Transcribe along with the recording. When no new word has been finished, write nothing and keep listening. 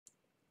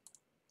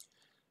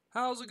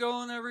How's it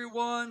going,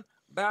 everyone?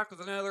 Back with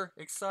another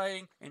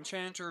exciting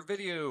Enchanter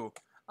video.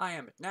 I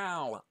am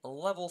now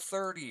level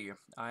 30.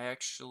 I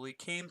actually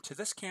came to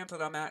this camp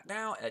that I'm at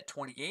now at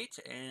 28,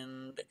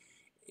 and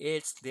the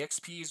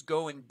XP is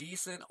going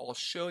decent. I'll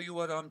show you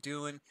what I'm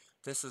doing.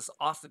 This is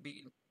off the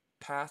beaten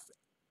path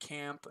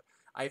camp.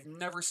 I've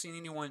never seen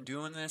anyone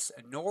doing this,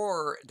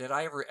 nor did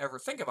I ever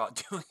think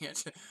about doing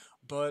it.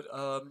 But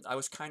I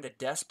was kind of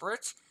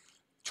desperate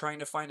trying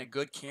to find a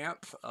good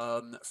camp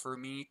for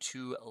me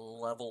to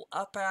level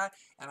up at,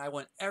 and I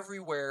went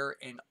everywhere,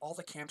 and all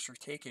the camps were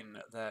taken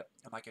that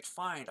I could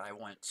find. I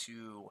went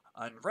to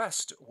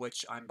Unrest,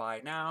 which I'm by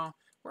now.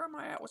 Where am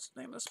I at? What's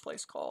the name of this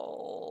place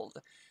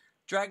called?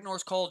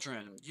 Dragnor's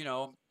Cauldron,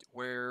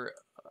 where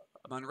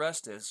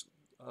Unrest is.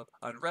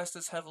 Unrest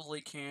is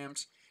heavily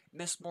camped.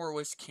 Mistmore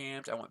was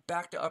camped. I went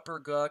back to Upper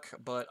Guck,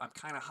 but I'm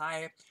kind of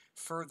high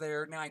for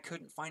there. Now I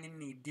couldn't find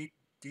any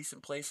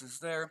decent places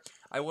there.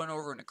 I went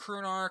over into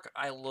Krunark.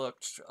 I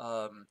looked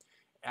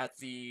at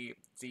the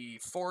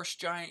Forest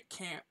Giant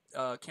camp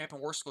in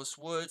Worskless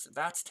Woods.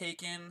 That's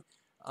taken.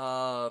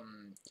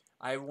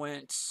 I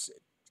went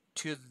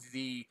to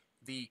the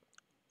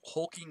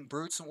Hulking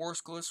Brutes in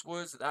Worskless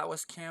Woods. That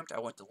was camped. I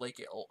went to Lake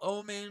El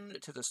Omen,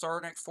 to the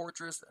Sarnak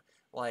Fortress.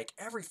 Like,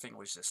 everything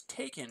was just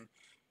taken.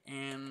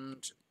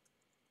 And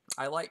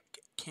I like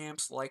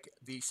camps like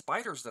the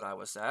Spiders that I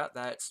was at.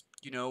 That's,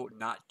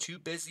 not too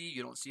busy.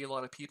 You don't see a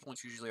lot of people.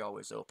 It's usually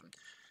always open.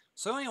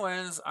 So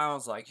anyways, I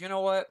was like, you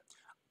know what?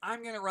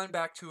 I'm going to run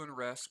back to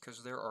Unrest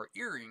because there are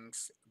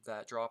earrings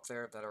that drop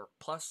there that are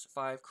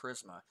 +5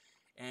 charisma.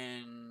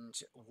 And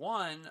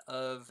one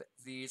of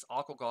these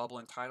Aqua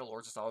Goblin title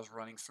lords as I was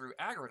running through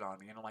aggroed on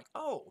me. And I'm like,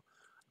 oh,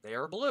 they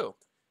are blue.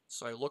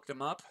 So I looked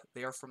them up.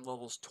 They are from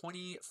levels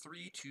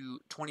 23 to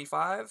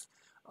 25.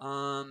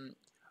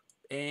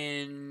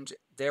 And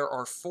there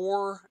are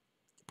 4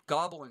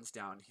 goblins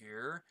down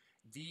here.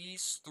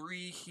 These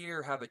 3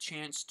 here have a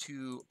chance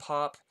to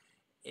pop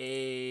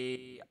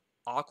a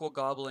Aqua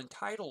Goblin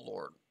title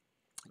lord.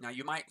 Now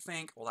you might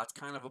think, well, that's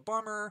kind of a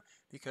bummer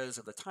because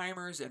of the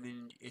timers, and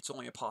then it's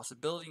only a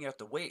possibility. You have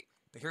to wait.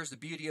 But here's the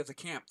beauty of the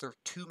camp: they're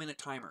 2-minute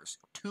timers.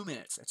 2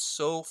 minutes. It's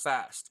so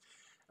fast.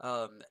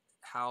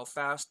 How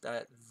fast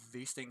that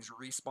these things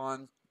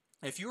respawn.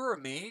 If you were a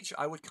mage,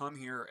 I would come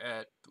here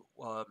at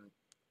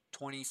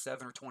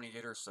 27 or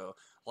 28 or so.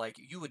 Like,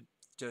 you would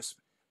just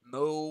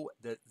mow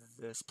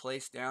this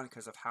place down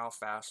because of how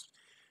fast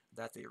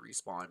that they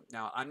respawn.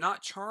 Now, I'm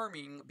not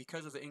charming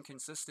because of the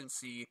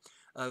inconsistency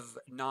of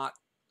not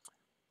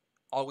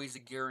always a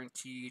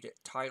guaranteed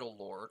title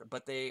lord,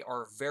 but they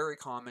are very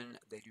common.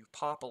 They do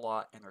pop a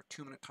lot, and they're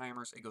 2-minute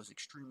timers. It goes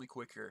extremely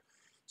quick here.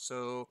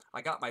 So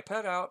I got my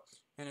pet out,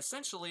 and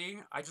essentially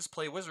I just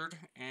play wizard,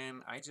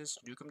 and I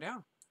just nuke them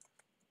down.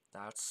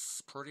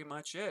 That's pretty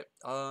much it.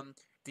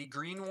 The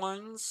green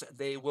ones,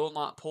 they will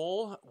not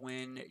pull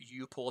when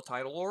you pull a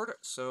title lord.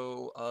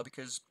 So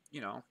because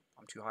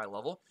I'm too high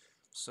level,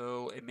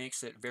 so it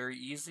makes it very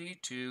easy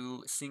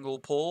to single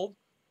pull.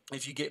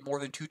 If you get more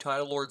than 2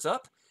 title lords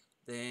up,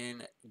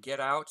 then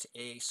get out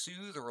a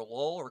soothe or a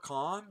lull or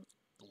calm,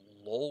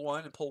 lull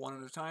one and pull one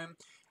at a time.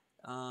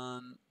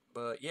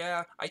 But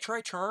yeah, I try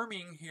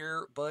charming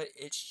here, but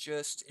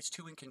it's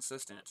too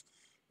inconsistent,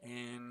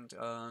 and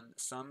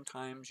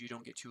sometimes you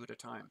don't get 2 at a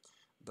time.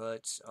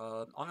 But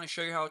I'm going to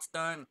show you how it's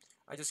done.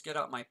 I just get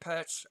out my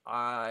pet.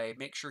 I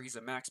make sure he's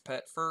a max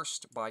pet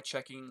first by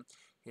checking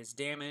his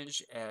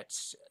damage at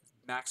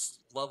max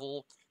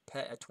level.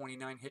 Pet at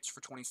 29 hits for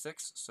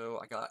 26, so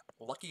I got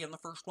lucky in the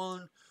first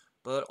one.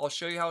 But I'll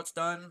show you how it's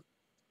done.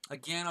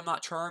 Again, I'm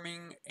not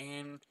charming,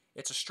 and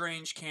it's a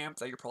strange camp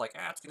that you're probably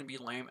like, it's going to be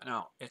lame.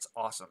 No, it's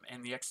awesome.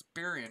 And the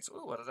experience,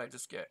 ooh, what did I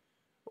just get?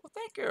 Oh,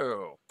 thank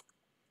you.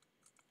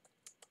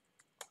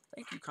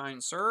 Thank you,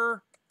 kind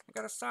sir. I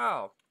got a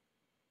sow.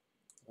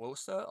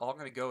 Wosa, I'm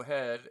going to go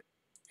ahead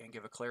and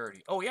give a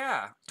clarity. Oh,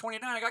 yeah,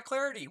 29, I got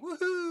clarity.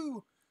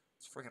 Woohoo!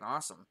 It's freaking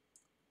awesome.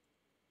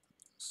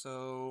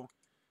 So,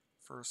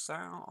 for a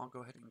sow, I'll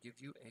go ahead and give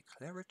you a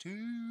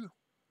clarity.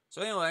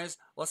 So anyways,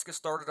 let's get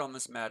started on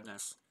this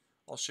madness.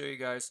 I'll show you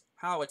guys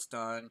how it's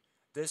done.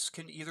 This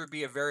can either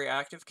be a very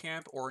active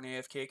camp or an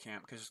AFK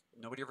camp because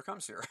nobody ever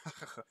comes here.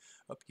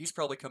 He's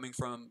probably coming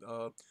from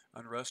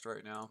Unrest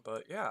right now,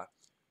 but yeah.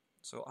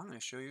 So I'm going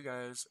to show you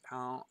guys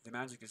how the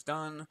magic is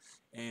done.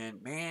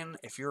 And man,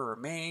 if you're a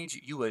mage,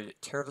 you would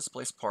tear this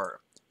place apart.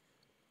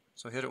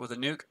 So hit it with a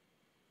nuke.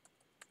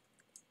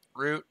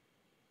 Root.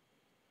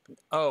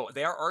 Oh,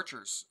 they are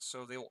archers,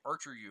 so they will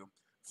archer you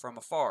from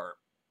afar.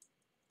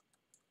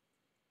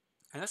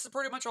 And this is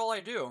pretty much all I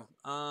do.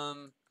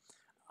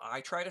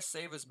 I try to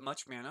save as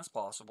much mana as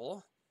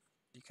possible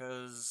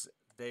because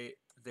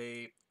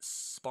they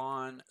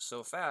spawn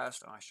so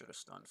fast. Oh, I should have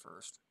stunned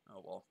first.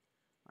 Oh well,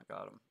 I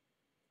got him.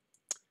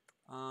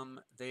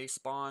 They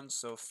spawn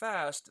so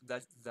fast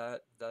that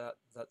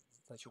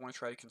you want to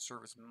try to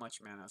conserve as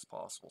much mana as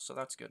possible. So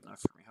that's good enough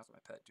for me. How's my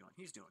pet doing?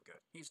 He's doing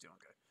good. He's doing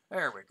good.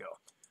 There we go.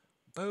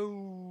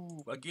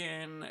 Boom!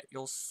 Again,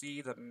 you'll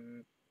see the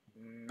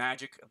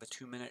magic of the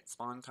 2-minute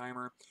spawn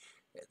timer.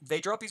 They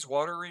drop these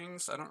water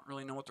rings. I don't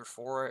really know what they're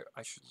for.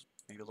 I should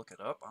maybe look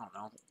it up. I don't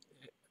know.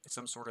 It's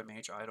some sort of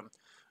mage item.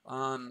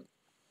 Um,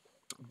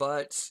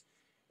 but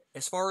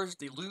as far as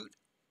the loot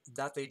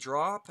that they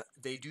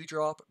do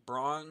drop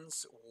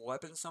bronze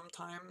weapons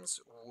sometimes,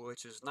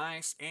 which is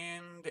nice,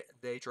 and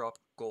they drop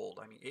gold.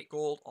 I mean, 8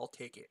 gold, I'll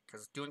take it,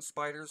 because doing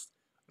spiders,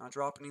 not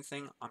dropping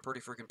anything, I'm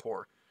pretty freaking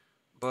poor.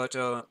 But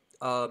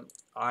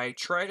I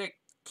try to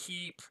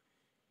keep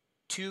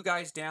 2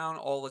 guys down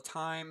all the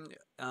time,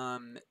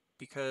 um,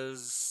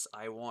 because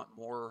I want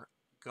more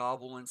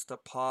goblins to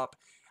pop.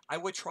 I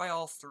would try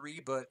all 3,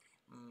 but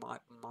my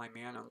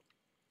mana,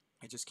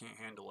 I just can't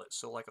handle it.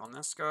 So like on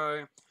this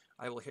guy,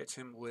 I will hit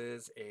him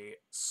with a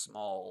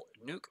small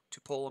nuke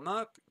to pull him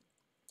up.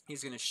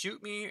 He's going to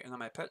shoot me, and then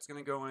my pet's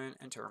going to go in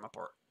and tear him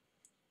apart.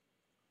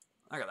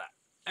 Look at that.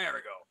 There we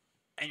go.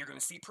 And you're going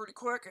to see pretty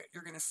quick,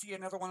 you're going to see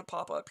another one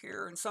pop up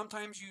here. And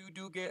sometimes you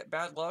do get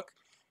bad luck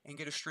and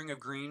get a string of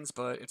greens,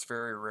 but it's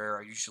very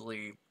rare.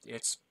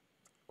 It's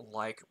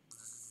like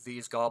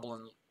these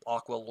goblin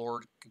aqua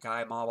lord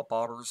guy mob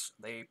bobbers.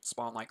 They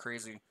spawn like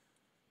crazy.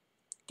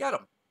 Get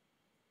them.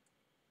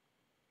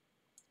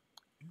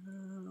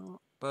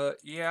 But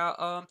yeah,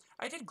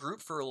 I did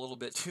group for a little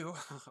bit too.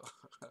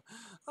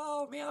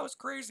 Oh man, that was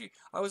crazy.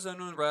 I was in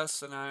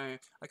Unrest and I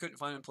couldn't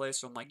find a place,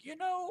 so I'm like,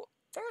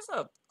 there's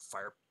a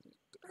fire,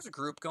 there's a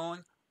group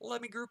going.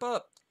 Let me group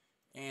up.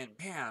 And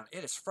man,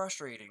 it is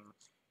frustrating.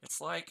 It's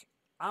like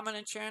I'm an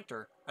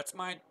enchanter. That's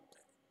my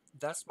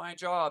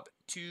job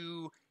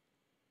to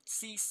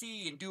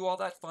CC and do all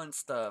that fun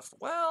stuff.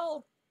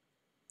 Well,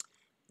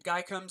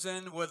 guy comes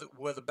in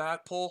with a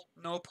bad pull,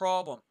 no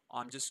problem.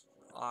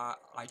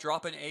 I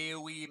drop an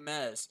AoE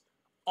mez.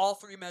 All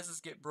 3 mezes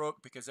get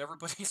broke because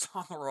everybody's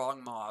on the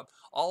wrong mob.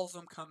 All of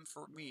them come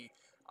for me.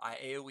 I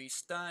AoE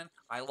stun.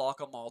 I lock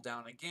them all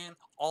down again.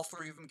 All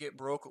 3 of them get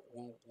broke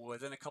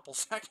within a couple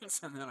seconds,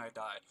 and then I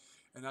die.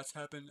 And that's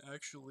happened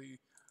actually.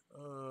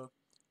 Uh,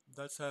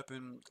 that's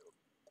happened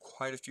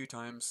quite a few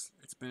times.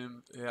 It's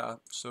been, yeah.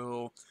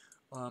 So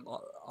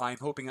I'm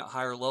hoping at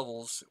higher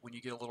levels, when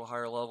you get a little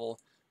higher level,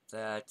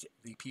 that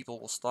the people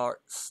will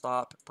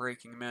stop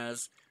breaking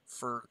mez.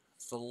 For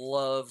the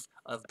love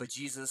of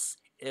bejesus,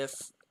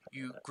 if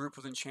you group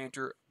with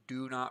Enchanter,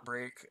 do not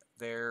break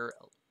their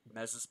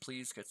mezes,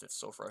 please, because it's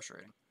so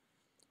frustrating.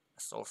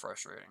 So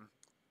frustrating.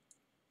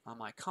 I'm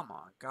like, come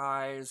on,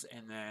 guys.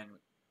 And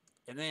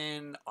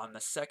then on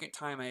the second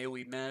time I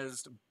AoE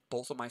mezzed,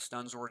 both of my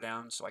stuns were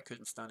down, so I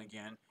couldn't stun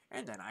again,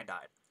 and then I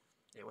died.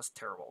 It was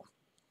terrible.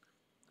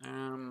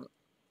 Um,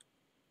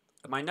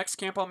 my next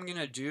camp I'm going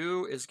to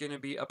do is going to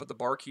be up at the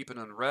Barkeep in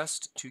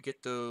Unrest to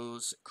get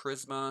those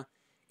Charisma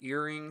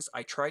earrings.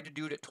 I tried to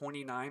do it at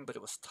 29, but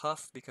it was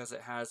tough because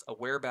it has a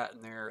werebat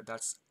in there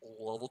that's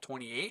level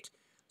 28.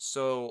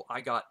 So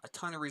I got a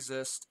ton of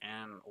resist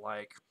and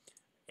like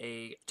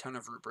a ton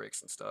of root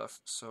breaks and stuff.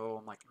 So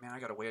I'm like, man,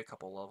 I got to wait a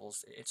couple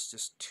levels. It's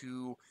just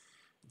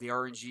the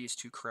RNG is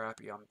too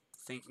crappy. I'm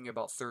thinking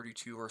about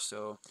 32 or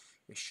so.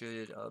 It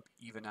should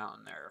even out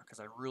in there because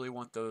I really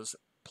want those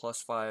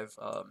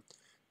 +5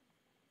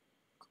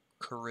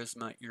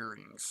 charisma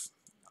earrings.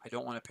 I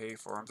don't want to pay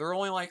for them. They're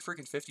only like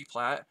freaking 50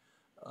 plat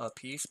a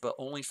piece, but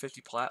only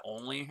 50 plat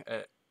only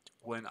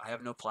when I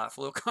have no plat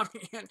flow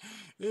coming in.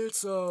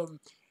 It's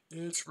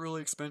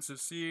really expensive.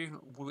 See,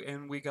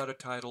 and we got a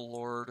title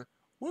lord.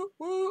 Woo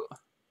woo.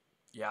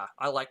 Yeah,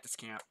 I like this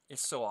camp.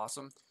 It's so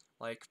awesome.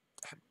 Like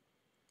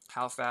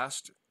how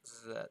fast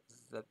that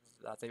that,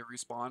 that they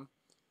respawn.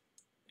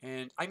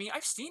 And I mean,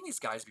 I've seen these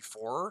guys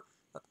before.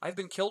 I've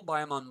been killed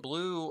by them on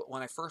blue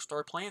when I first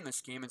started playing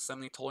this game, and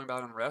somebody told me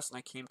about Unrest, and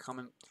I came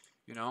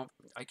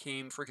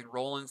freaking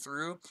rolling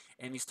through,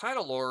 and these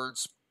title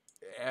lords,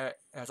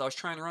 as I was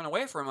trying to run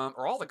away from them,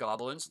 or all the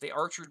goblins, they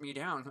archered me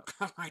down.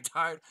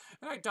 And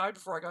I died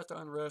before I got to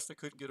Unrest. I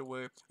couldn't get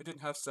away. I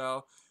didn't have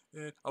Sal.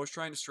 And I was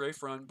trying to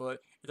strafe run, but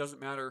it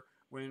doesn't matter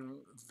when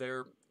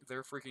they're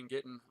freaking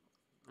getting.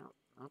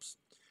 Oh, oops.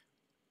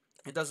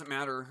 It doesn't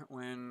matter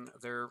when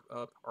they're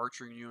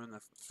archering you in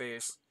the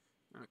face.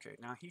 Okay,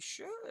 now he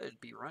should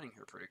be running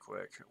here pretty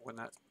quick when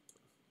that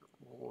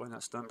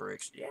stun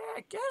breaks. Yeah,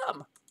 get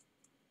him!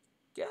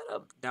 Get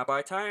him! Now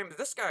by the time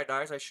this guy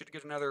dies, I should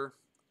get another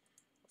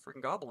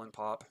freaking goblin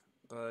pop.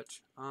 But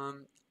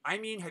I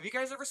mean, have you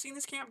guys ever seen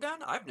this camp done?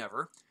 I've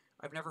never.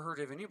 I've never heard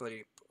of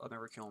anybody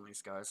ever killing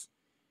these guys.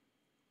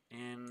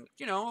 And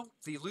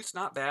the loot's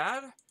not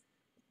bad.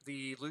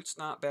 The loot's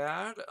not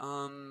bad.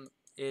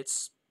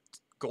 It's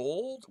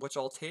gold, which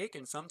I'll take,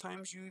 and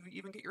sometimes you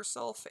even get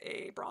yourself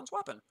a bronze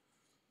weapon.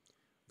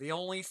 The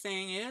only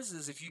thing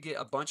is if you get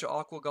a bunch of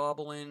Aqua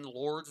Goblin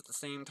Lords at the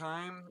same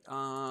time,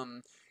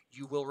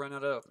 you will run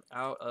out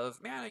of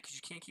mana because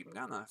you can't keep them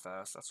down that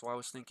fast. That's why I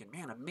was thinking,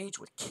 man, a mage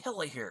would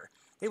kill it here.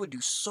 They would do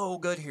so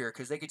good here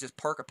because they could just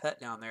park a pet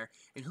down there,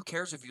 and who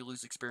cares if you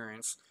lose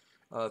experience?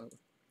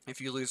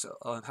 If you lose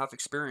half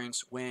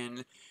experience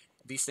when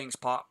these things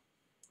pop,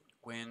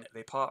 when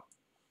they pop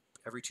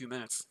every 2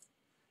 minutes.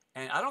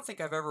 And I don't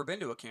think I've ever been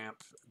to a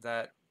camp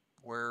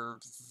where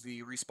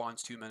the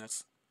respawn's 2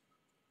 minutes.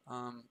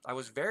 I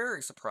was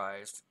very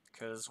surprised.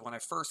 because when I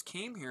first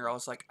came here, I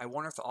was like, I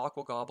wonder if the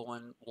Aqua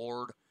Goblin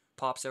Lord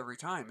pops every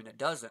time, and it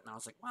doesn't. And I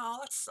was like, wow,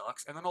 that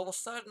sucks. And then all of a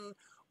sudden,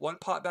 one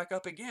popped back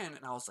up again,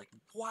 and I was like,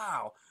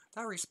 wow,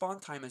 that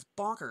respawn time is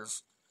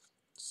bonkers.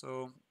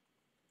 So,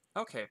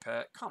 okay,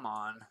 pet, come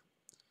on.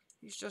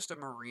 He's just a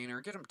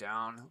mariner. Get him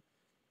down.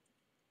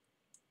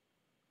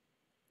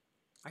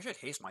 I should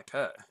haste my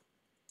pet.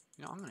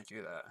 You know, I'm going to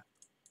do that.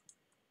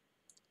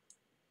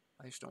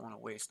 I just don't want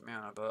to waste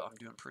mana, but I'm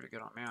doing pretty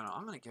good on mana.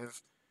 I'm going to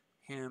give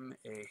him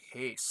a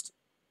haste,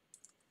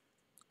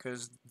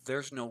 because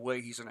there's no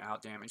way he's going to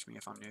outdamage me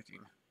if I'm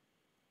nuking.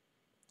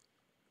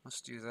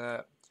 Let's do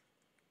that.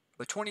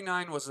 But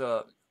 29 was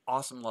a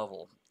awesome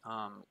level.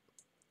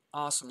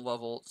 Awesome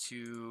level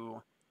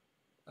to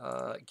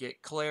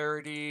get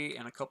clarity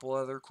and a couple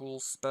other cool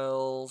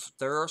spells.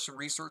 There are some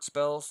research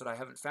spells that I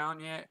haven't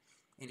found yet,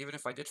 and even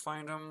if I did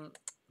find them,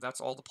 that's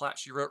all the plat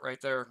she wrote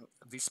right there.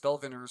 These spell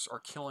vendors are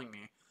killing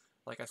me.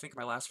 Like, I think in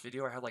my last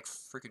video I had like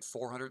freaking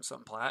 400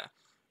 something plat,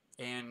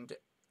 and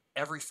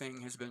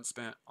everything has been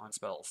spent on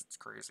spells. It's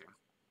crazy.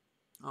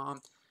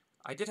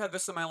 I did have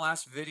this in my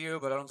last video,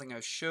 but I don't think I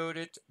showed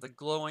it. The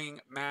glowing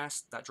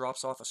mask that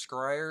drops off of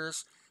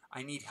scryers.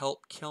 I need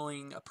help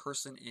killing a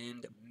person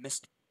in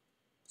Mist.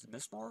 Is it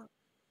Mistmore?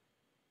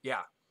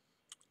 Yeah.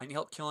 I need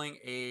help killing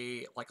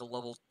a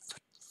level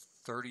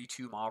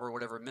 32 mob or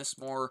whatever,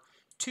 Mistmore,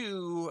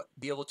 to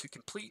be able to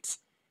complete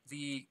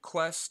the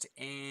quest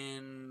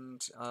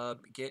and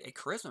get a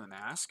charisma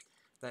mask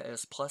that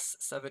is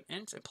 +7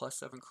 int and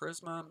 +7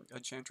 charisma.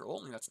 Enchanter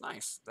only. That's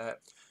nice. That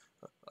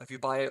if you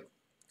buy it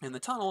in the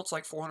tunnel, it's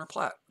like 400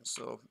 plat.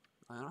 So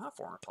I don't have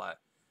 400 plat.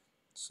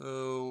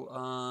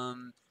 So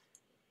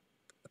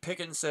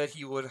Pickens said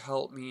he would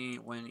help me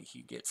when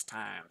he gets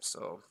time.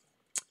 So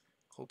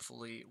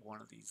hopefully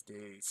one of these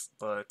days.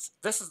 But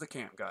this is the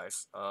camp,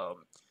 guys.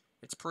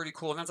 It's pretty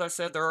cool. And as I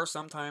said, there are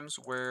some times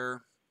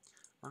where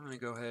I'm going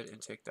to go ahead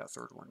and take that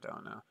third one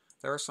down now.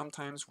 There are some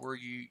times where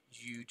you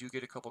do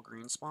get a couple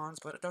green spawns,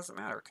 but it doesn't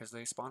matter because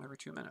they spawn every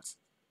 2 minutes.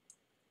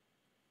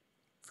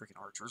 Freaking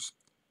archers.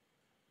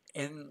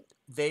 And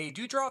they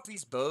do drop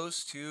these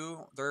bows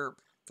too. They're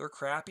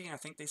crappy, and I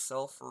think they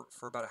sell for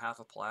about a half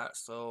a plat.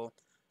 So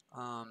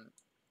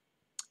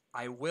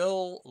I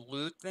will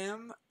loot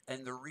them,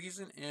 and the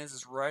reason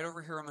is right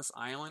over here on this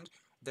island,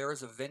 there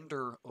is a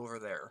vendor over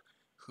there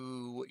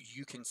who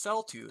you can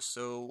sell to.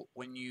 So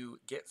when you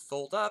get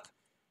filled up,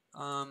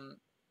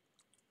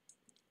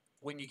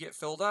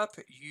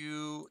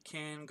 you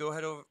can go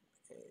ahead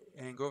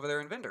and go over there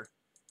and vendor.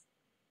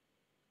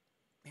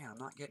 Man, I'm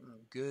not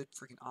getting good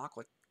freaking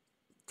aqua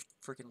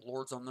freaking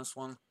lords on this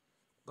one.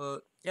 But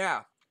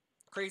yeah,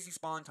 crazy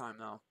spawn time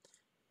though.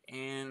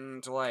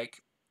 And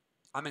like,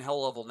 I'm in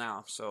hell level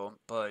now, so,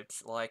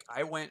 but like,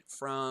 I went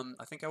from,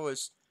 I think I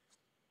was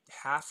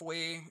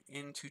halfway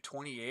into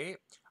 28.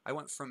 I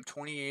went from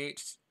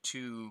 28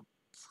 to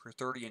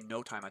 30 in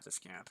no time at this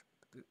camp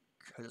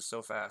because it's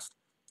so fast.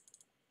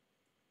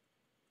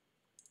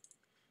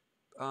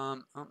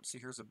 See,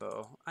 here's a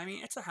bow. I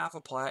mean, it's a half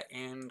a plat,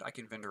 and I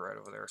can vendor right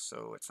over there,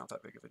 so it's not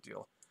that big of a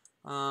deal.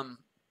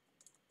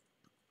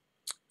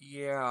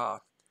 Yeah.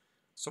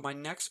 So my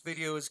next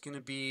video is going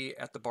to be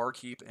at the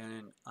Barkeep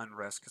and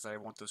Unrest because I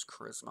want those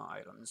charisma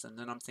items. And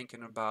then I'm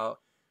thinking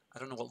about, I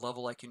don't know what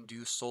level I can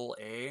do Soul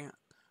A.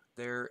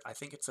 There, I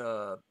think it's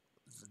the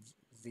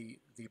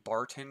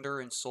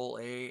bartender in Soul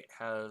A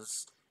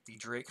has the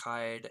Drake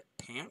Hide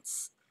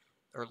pants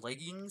or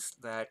leggings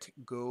that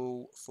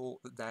go full,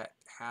 that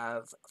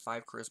have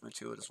 5 charisma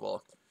to it as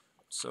well.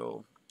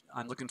 So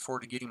I'm looking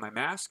forward to getting my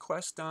mask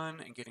quest done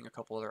and getting a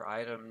couple other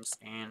items.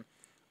 And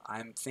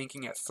I'm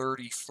thinking at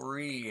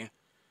 33.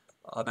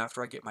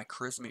 After I get my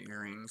charisma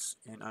earrings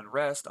in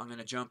Unrest, I'm going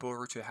to jump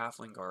over to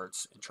Halfling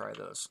Guards and try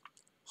those.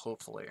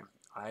 Hopefully.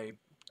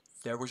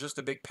 There was just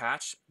a big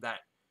patch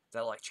that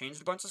like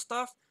changed a bunch of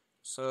stuff.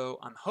 So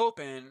I'm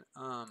hoping,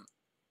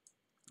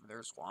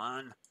 there's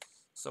one.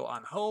 So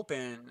I'm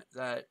hoping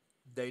that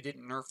they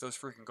didn't nerf those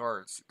freaking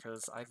guards,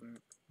 because I've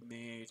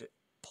made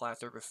plat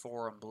there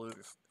before on blue,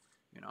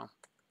 you know.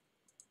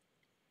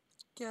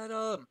 Get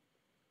them!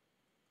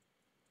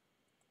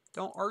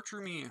 Don't archer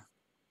me!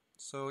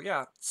 So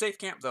yeah, safe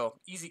camp though.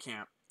 Easy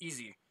camp.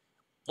 Easy.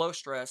 Low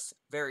stress.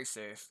 Very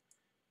safe.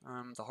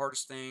 The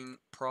hardest thing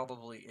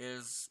probably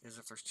is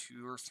if there's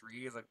 2 or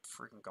 3 of the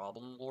freaking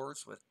goblin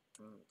lords with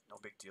no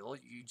big deal.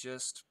 You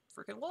just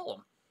freaking lull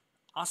them.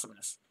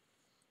 Awesomeness.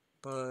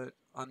 But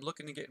I'm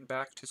looking to getting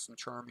back to some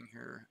charming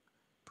here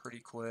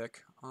pretty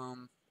quick.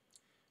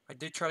 I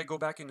did try to go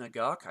back into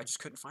Guck. I just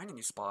couldn't find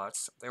any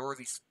spots. There were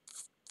these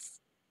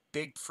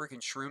big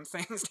freaking shroom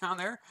things down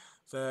there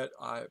that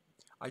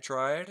I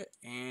tried,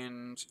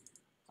 and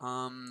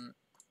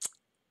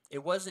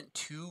it wasn't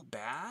too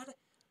bad,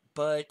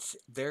 but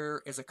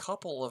there is a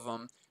couple of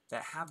them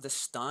that have the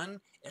stun.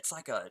 It's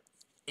like a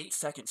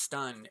 8-second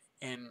stun,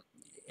 and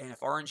if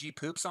RNG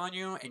poops on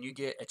you and you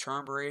get a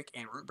charm break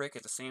and root break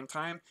at the same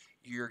time,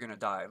 you're gonna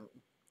die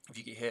if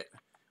you get hit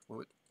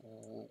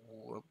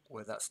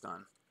with that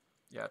stun.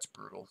 Yeah, it's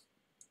brutal.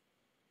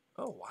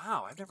 Oh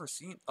wow, I've never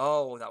seen.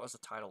 Oh, that was the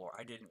title lore.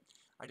 I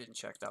didn't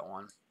check that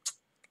one.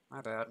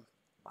 My bad.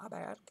 My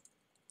bad.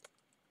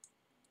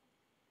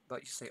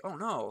 But you say, oh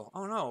no,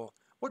 oh no,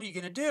 what are you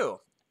gonna do?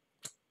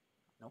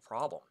 No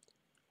problem.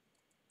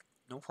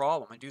 No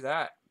problem. I do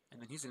that,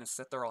 and then he's gonna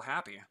sit there all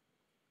happy.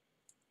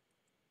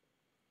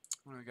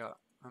 What do we got?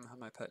 How's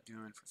my pet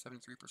doing for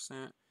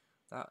 73%?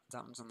 That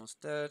one's almost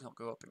dead. He'll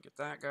go up and get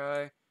that guy,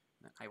 and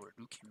then I would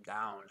nuke him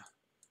down.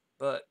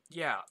 But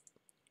yeah,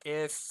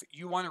 if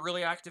you want a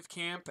really active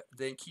camp,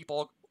 then keep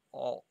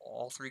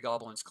all three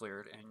goblins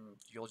cleared, and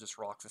you'll just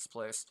rock this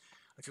place.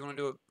 If you want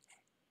to do it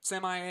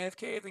semi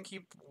AFK, then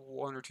keep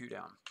one or two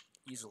down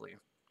easily.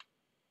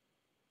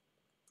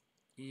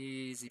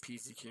 Easy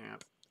peasy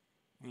camp.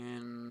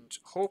 And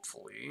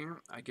hopefully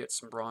I get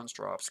some bronze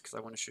drops because I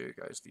want to show you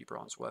guys the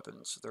bronze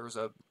weapons. There's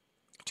a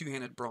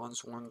two-handed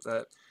bronze one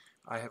that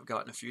I have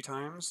gotten a few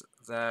times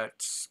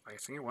that I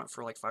think it went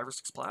for like 5 or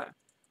 6 plat.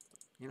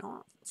 You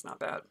know, it's not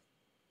bad.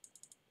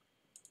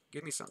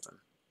 Give me something.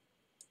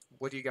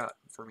 What do you got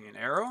for me? An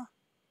arrow?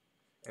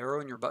 Arrow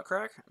in your butt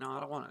crack? No, I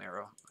don't want an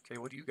arrow. Okay,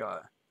 what do you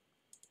got?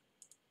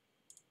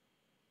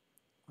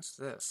 What's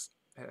this?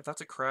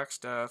 That's a crack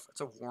staff.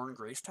 It's a worn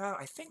gray staff.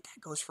 I think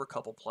that goes for a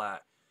couple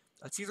plat.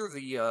 That's either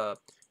the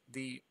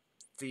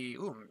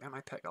ooh man,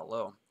 my pet got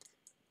low.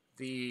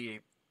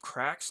 The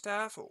crack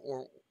staff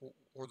or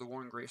the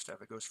worn gray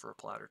staff. It goes for a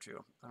plat or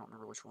two. I don't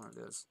remember which one it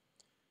is.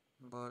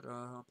 But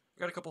I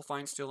got a couple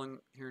fine steel in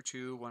here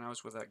too. When I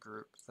was with that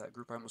group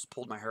I almost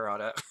pulled my hair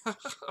out at. I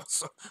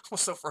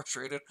was so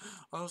frustrated.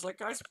 I was like,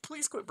 guys,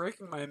 please quit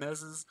breaking my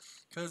messes,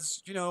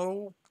 because you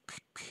know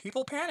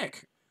people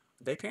panic.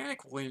 They panic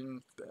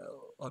when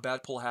a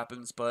bad pull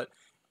happens. But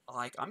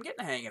like, I'm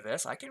getting the hang of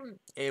this. I can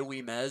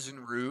AoE mez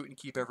and root and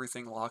keep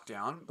everything locked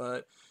down.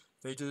 But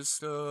they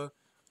just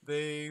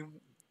they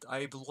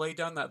I laid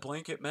down that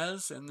blanket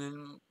mez, and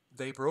then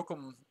they broke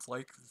them.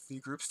 Like, the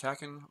group's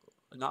attacking,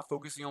 not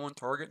focusing on one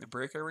target, and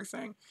break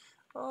everything.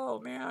 Oh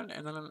man!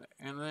 And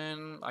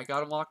then I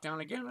got him locked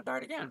down again, and I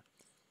died again.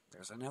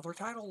 There's another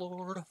title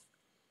lord.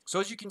 So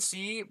as you can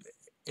see,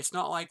 it's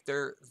not like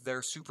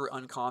they're super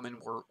uncommon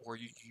where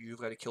you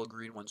got to kill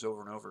green ones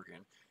over and over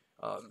again.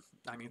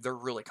 I mean, they're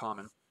really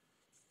common.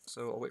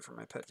 So I'll wait for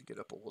my pet to get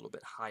up a little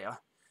bit higher,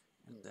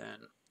 and then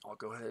I'll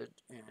go ahead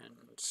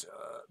and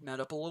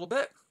net up a little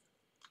bit.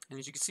 And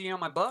as you can see on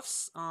my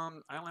buffs, I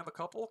only have a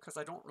couple because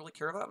I don't really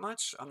care that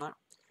much. I'm not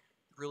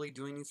really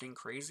doing anything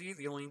crazy.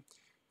 The only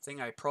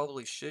thing I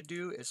probably should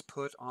do is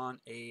put on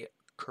a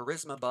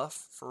charisma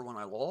buff for when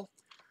I lull.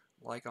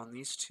 Like on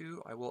these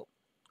two, I will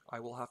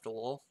have to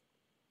lull.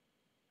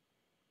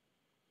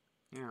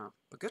 Yeah,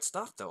 but good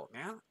stuff though,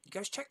 man. You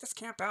guys check this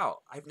camp out.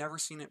 I've never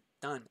seen it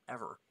done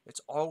ever. It's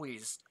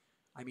always,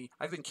 I mean,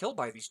 I've been killed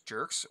by these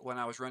jerks when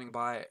I was running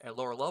by at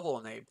lower level,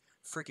 and they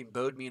freaking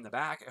bowed me in the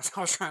back as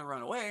I was trying to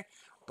run away.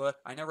 But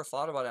I never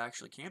thought about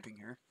actually camping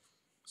here.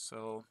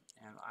 So,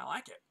 and I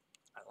like it.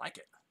 I like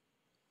it.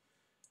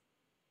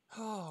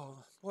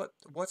 Oh,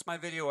 what's my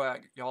video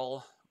at,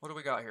 y'all? What do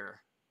we got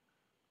here?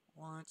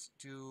 What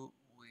do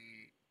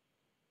we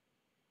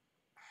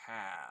have?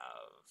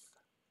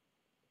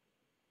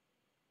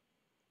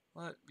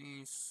 Let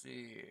me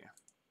see.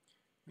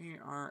 We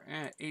are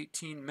at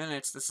 18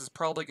 minutes. This is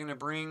probably going to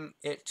bring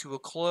it to a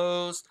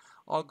close.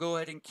 I'll go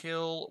ahead and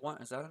kill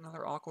one. Is that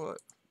another aqua?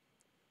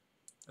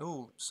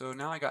 Oh, so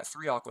now I got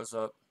 3 aquas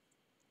up.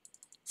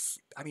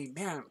 I mean,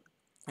 man,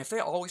 if they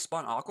always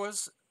spawn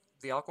aquas,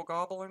 the aqua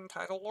goblin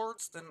title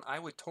lords, then I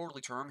would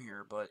totally charm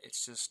here, but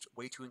it's just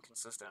way too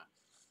inconsistent.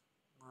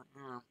 But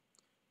yeah.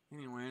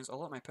 Anyways, I'll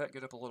let my pet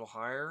get up a little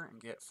higher and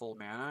get full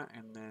mana,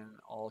 and then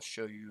I'll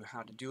show you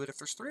how to do it if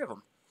there's 3 of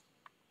them.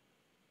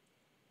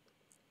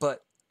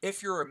 But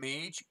if you're a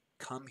mage,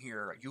 come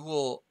here. You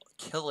will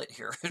kill it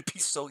here. It'd be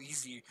so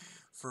easy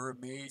for a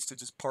mage to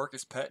just park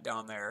his pet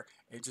down there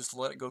and just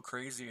let it go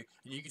crazy.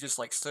 And you could just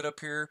like sit up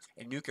here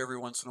and nuke every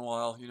once in a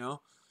while, you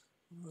know?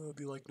 It'd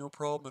be like no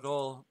problem at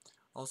all.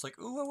 I was like,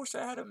 ooh, I wish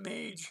I had a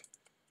mage.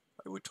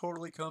 I would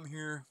totally come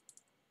here.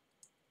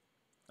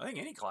 I think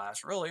any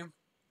class, really.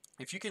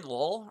 If you can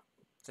lull,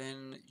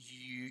 then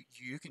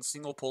you can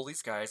single pull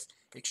these guys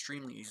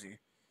extremely easy.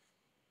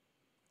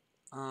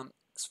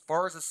 As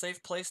far as a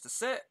safe place to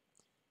sit,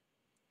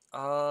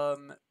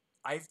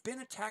 I've been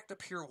attacked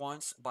up here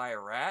once by a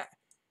rat,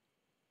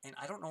 and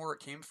I don't know where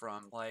it came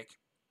from. Like,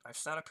 I've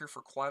sat up here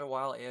for quite a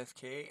while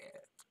AFK.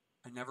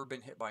 I've never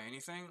been hit by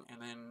anything, and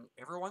then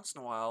every once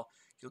in a while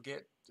you'll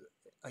get.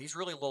 He's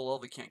really low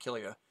level. He can't kill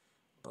you,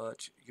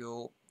 but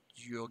you'll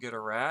get a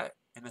rat,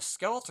 and the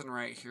skeleton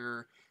right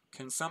here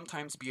can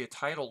sometimes be a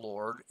title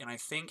lord, and I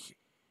think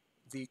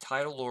the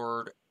title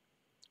lord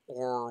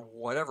or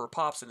whatever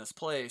pops in his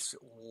place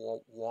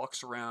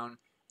walks around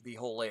the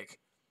whole lake.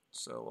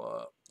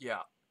 So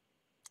yeah.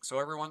 So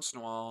every once in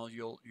a while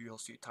you'll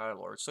see title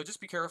lords. So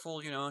just be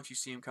careful, you know, if you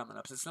see him coming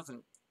up. It's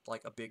nothing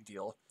like a big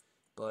deal,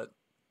 but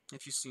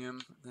if you see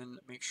him, then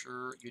make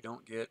sure you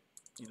don't get,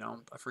 you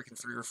know, a freaking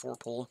 3 or 4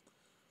 pull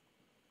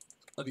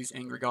of these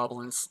angry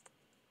goblins.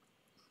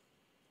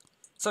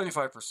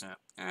 75%.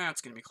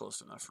 It's going to be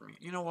close enough for me.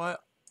 You know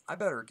what? I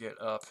better get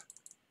up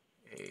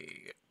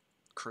a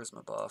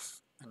charisma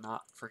buff and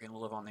not freaking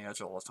live on the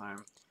edge all the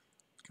time.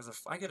 Because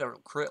if I get a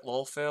crit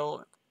lull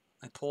fail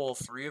and pull all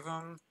 3 of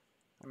them,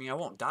 I mean, I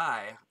won't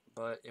die,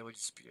 but it would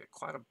just be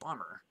quite a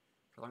bummer.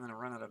 Because I'm going to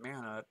run out of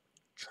mana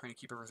trying to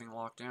keep everything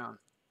locked down.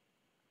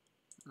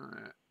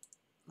 Alright,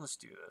 let's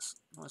do this.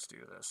 Let's do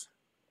this.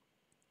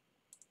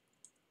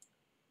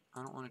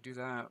 I don't want to do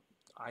that.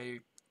 I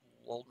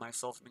lulled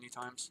myself many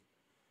times.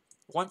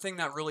 One thing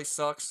that really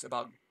sucks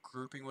about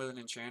grouping with an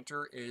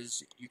enchanter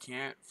is you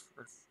can't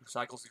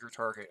cycle through your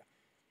target.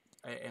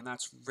 And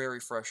that's very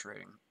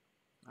frustrating.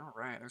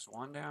 Alright, there's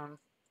one down.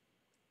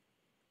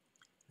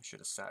 I should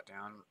have sat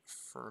down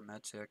for a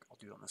med tick. I'll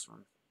do it on this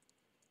one.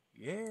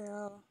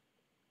 Yeah.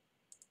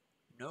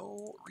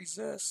 No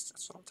resist.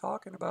 That's what I'm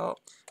talking about.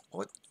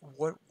 What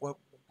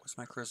was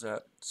my charisma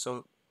at?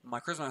 So my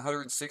charisma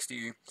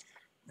 160.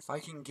 If I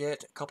can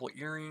get a couple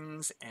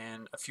earrings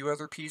and a few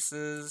other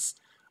pieces,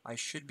 I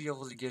should be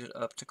able to get it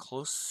up to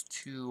close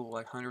to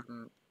like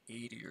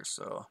 180 or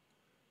so.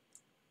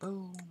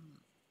 Boom.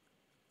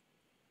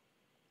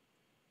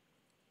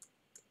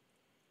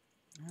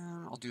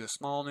 And I'll do a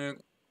small nuke.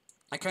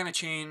 I kind of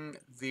chain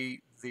the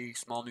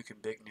small nuke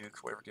and big nuke,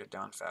 whatever, get it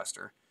down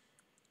faster.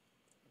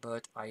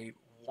 But I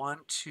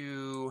want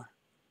to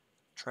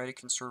try to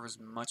conserve as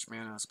much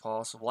mana as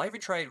possible. I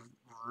even tried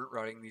root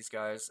routing these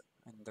guys,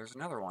 and there's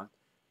another one.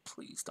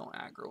 Please don't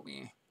aggro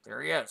me.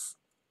 There he is.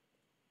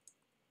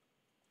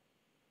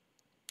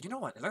 You know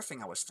what? Another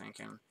thing I was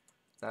thinking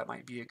that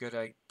might be a good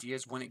idea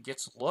is when it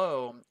gets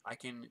low, I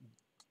can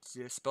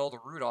dispel the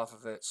root off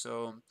of it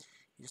so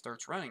he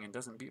starts running and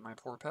doesn't beat my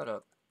poor pet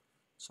up.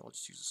 So I'll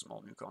just use a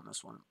small nuke on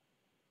this one.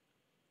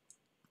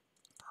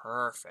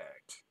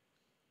 Perfect.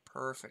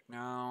 Perfect.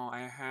 Now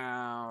I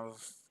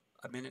have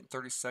a minute and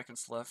 30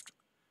 seconds left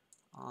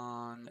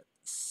on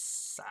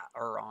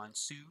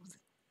Soothe.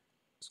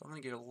 So I'm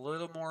going to get a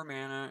little more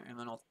mana, and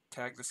then I'll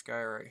tag this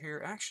guy right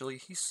here. Actually,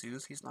 he's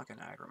Soothe. He's not going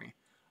to aggro me.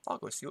 I'll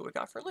go see what we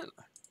got for loot.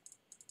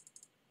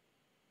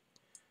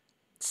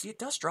 See, it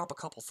does drop a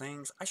couple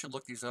things. I should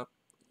look these up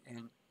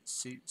and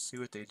see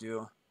what they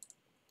do.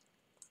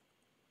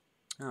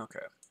 Okay.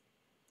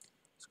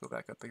 Let's go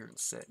back up here and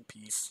sit in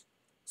peace.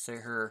 Say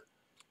her.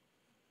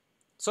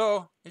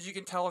 So, as you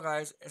can tell,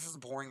 guys, this is a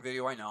boring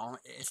video, I know.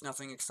 It's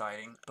nothing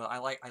exciting, but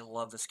I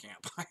love this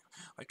camp.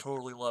 I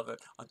totally love it.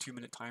 On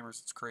 2-minute timers,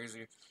 it's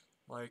crazy.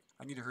 Like,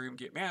 I need to hurry and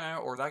get mana,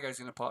 or that guy's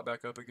gonna pop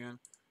back up again.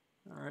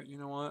 Alright, you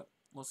know what?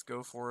 Let's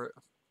go for it.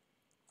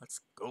 Let's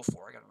go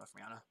for it. I got enough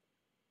mana.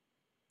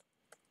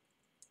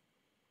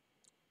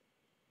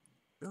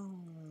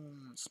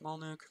 Boom. Small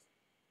nuke.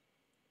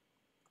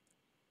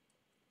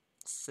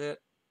 Sit.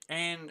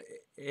 And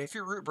if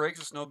your root breaks,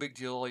 it's no big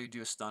deal. All you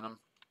do is stun him.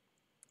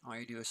 All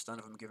you do is stun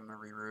him, give him a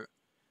reroute.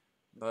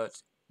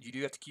 But you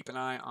do have to keep an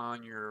eye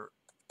on your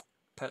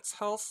pet's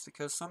health,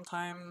 because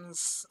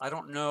sometimes, I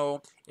don't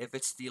know if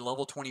it's the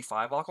level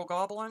 25 Aqua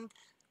Goblin,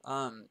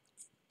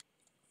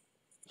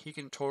 he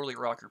can totally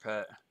rock your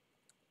pet.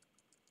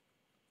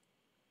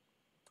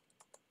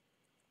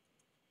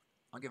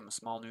 I'll give him a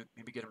small nuke,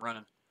 maybe get him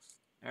running.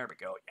 There we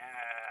go.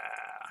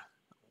 Yeah.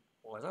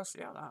 Was that?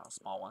 Yeah, that was a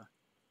small one.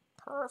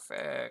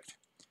 Perfect.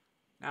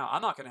 Now,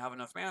 I'm not going to have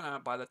enough mana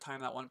by the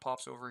time that one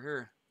pops over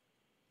here.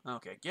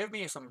 Okay, give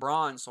me some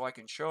bronze so I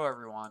can show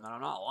everyone that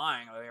I'm not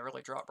lying. They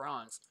really drop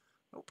bronze.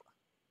 Nope.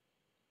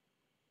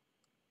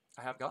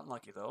 I have gotten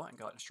lucky, though, and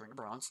gotten a string of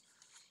bronze.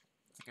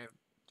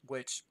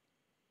 Which,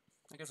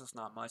 I guess it's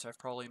not much. I've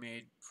probably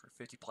made for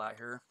 50 plat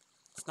here.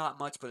 It's not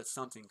much, but it's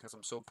something, because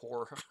I'm so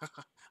poor.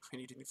 I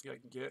need anything I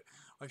can get.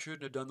 I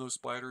shouldn't have done those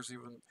spiders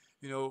even.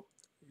 You know,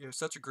 it's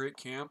such a great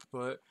camp,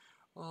 but,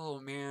 oh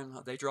man,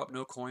 they dropped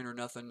no coin or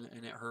nothing,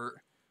 and it hurt.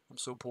 I'm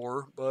so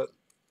poor. But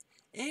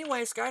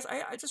anyways, guys,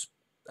 I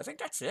think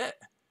that's it.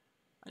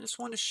 I just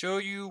wanted to show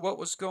you what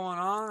was going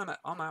on.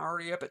 I'm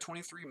already up at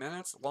 23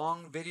 minutes.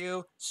 Long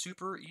video,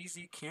 super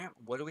easy camp.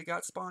 What do we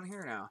got spawn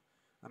here now?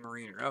 A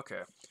mariner.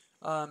 Okay.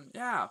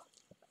 Yeah.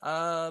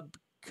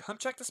 Come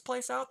check this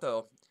place out,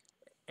 though.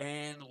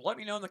 And let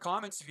me know in the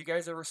comments if you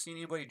guys ever seen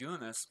anybody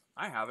doing this.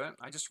 I haven't.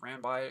 I just ran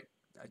by it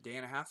a day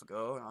and a half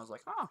ago, and I was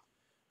like, oh,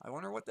 I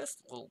wonder what this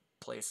little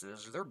place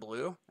is. They're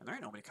blue, and there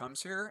ain't nobody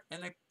comes here.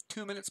 And they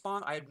 2-minute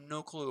spawn. I had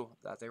no clue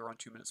that they were on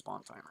 2-minute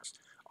spawn timers.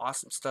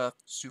 Awesome stuff.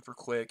 Super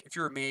quick. If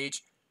you're a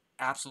mage,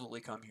 absolutely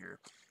come here.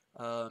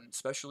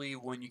 Especially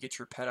when you get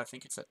your pet, I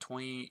think it's at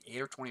 28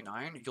 or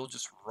 29. You'll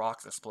just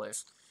rock this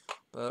place.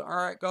 But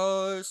alright,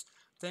 guys.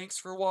 Thanks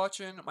for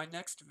watching. My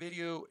next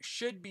video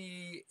should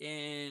be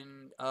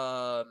in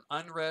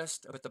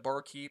Unrest at the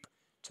Barkeep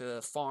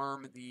to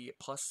farm the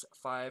 +5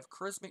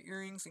 charisma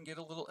earrings and get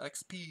a little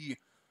XP.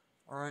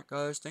 Alright,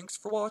 guys. Thanks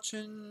for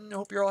watching. I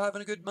hope you're all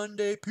having a good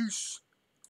Monday. Peace.